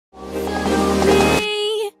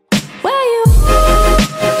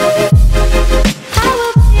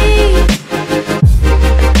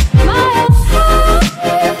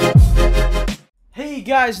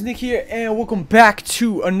guys, Nick here, and welcome back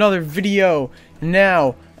to another video.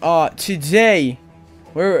 Now, today,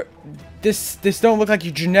 this don't look like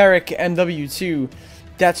your generic MW2.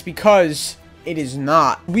 That's because it is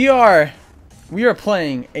not. We are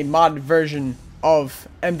playing a modded version of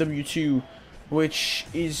MW2, which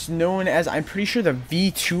is known as, I'm pretty sure, the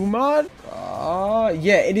V2 mod.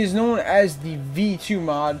 Yeah, it is known as the V2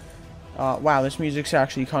 mod. Wow, this music's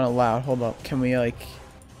actually kind of loud. Hold up, can we like?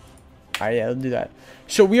 Alright, yeah, let's do that.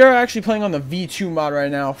 So we are actually playing on the V2 mod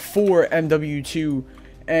right now for MW2,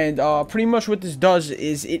 and pretty much what this does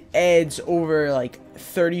is it adds over like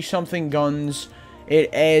 30 something guns.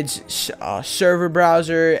 It adds server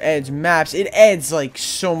browser, adds maps, it adds like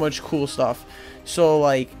so much cool stuff. So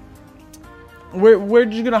like we're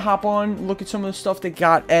just gonna hop on, look at some of the stuff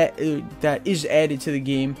that is added to the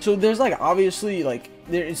game. So there's like obviously like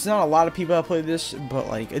it's not a lot of people that play this, but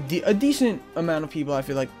like a decent amount of people I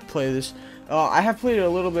feel like play this. I have played it a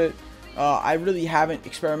little bit. I really haven't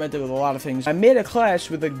experimented with a lot of things. I made a class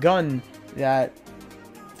with a gun that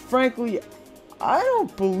frankly I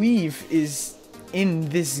don't believe is in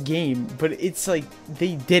this game, but it's like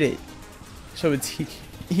they did it, so it's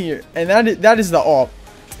here, and that is the AWP.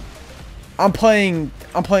 I'm playing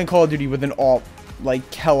Call of Duty with an AWP,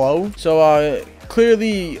 like hello. So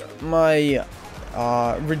clearly my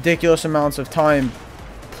ridiculous amounts of time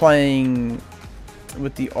playing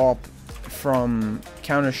with the AWP from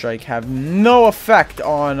Counter-Strike have no effect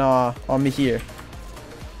on me here,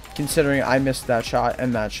 considering I missed that shot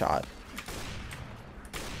and that shot.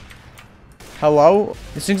 Hello?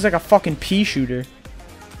 This thing's like a fucking pea shooter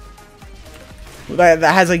that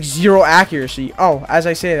has like 0 accuracy. Oh, as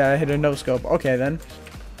I say that, I hit a no scope. Okay then.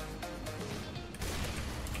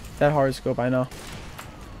 That hard scope, I know.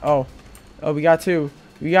 Oh, we got 2.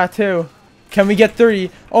 We got 2. Can we get 3?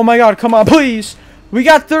 Oh my god, come on, please. We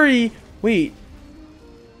got 3. Wait.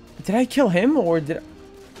 Did I kill him or did I...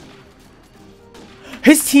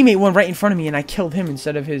 His teammate went right in front of me and I killed him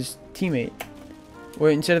instead of his teammate.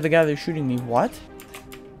 Or instead of the guy that was shooting me. What?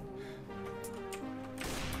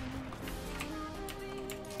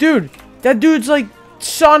 Dude, that dude's like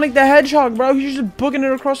Sonic the Hedgehog, bro. He's just booking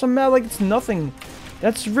it across the map like it's nothing.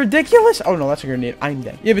 That's ridiculous. Oh no, that's a grenade. I'm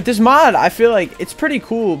dead. Yeah, but this mod, I feel like it's pretty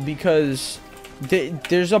cool because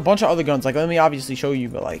there's a bunch of other guns. Like, let me obviously show you,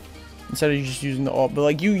 but like, instead of just using the AWP, but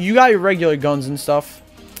like you got your regular guns and stuff,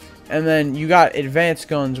 and then you got advanced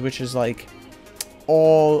guns, which is like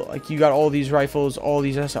all like you got all these rifles, all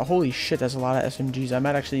these holy shit, that's a lot of SMGs. I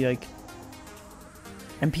might actually like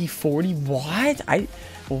MP40.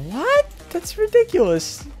 What? That's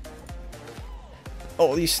ridiculous.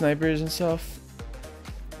 All these snipers and stuff.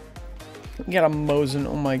 We got a Mosin.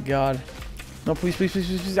 Oh my god. No, please, please, please,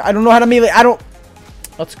 please, please. I don't know how to melee. I don't.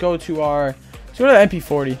 Let's go to the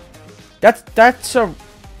MP40.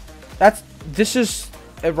 This is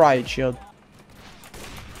a riot shield.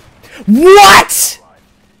 What?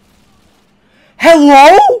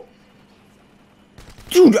 Hello?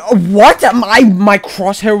 Dude, what? My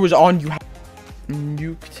crosshair was on you.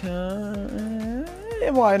 Nuketown.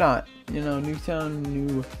 Why not? You know, Nuketown,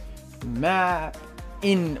 new map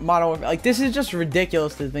in Modern Warfare. Like, this is just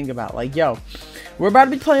ridiculous to think about. Like, yo, we're about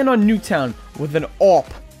to be playing on Nuketown with an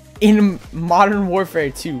AWP in Modern Warfare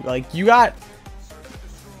 2. Like, you got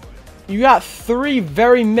 3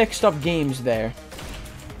 very mixed up games there.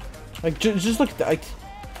 Like, just look at that.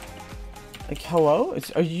 Like, hello?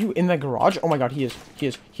 Are you in the garage? Oh my god, he is.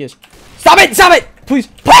 Stop it! Stop it! Please!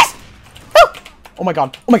 Please! Oh my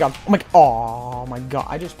god. Oh my god. Oh my god. Oh my god.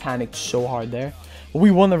 I just panicked so hard there.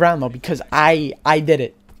 We won the round though because I did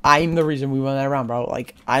it. I'm the reason we won that round, bro.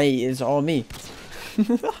 Like, it's all me.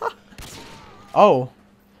 Oh,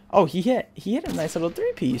 he hit a nice little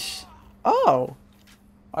 3-piece. Oh,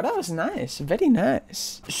 that was nice. Very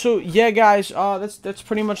nice. So yeah, guys, that's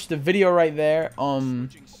pretty much the video right there.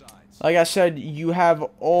 Like I said, you have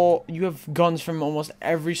guns from almost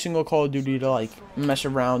every single Call of Duty to like mess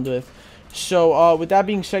around with. So with that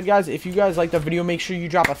being said, guys, if you guys like the video, make sure you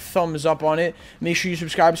drop a thumbs up on it. Make sure you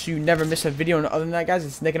subscribe so you never miss a video. And other than that, guys,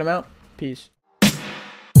 it's Nick and I'm out. Peace.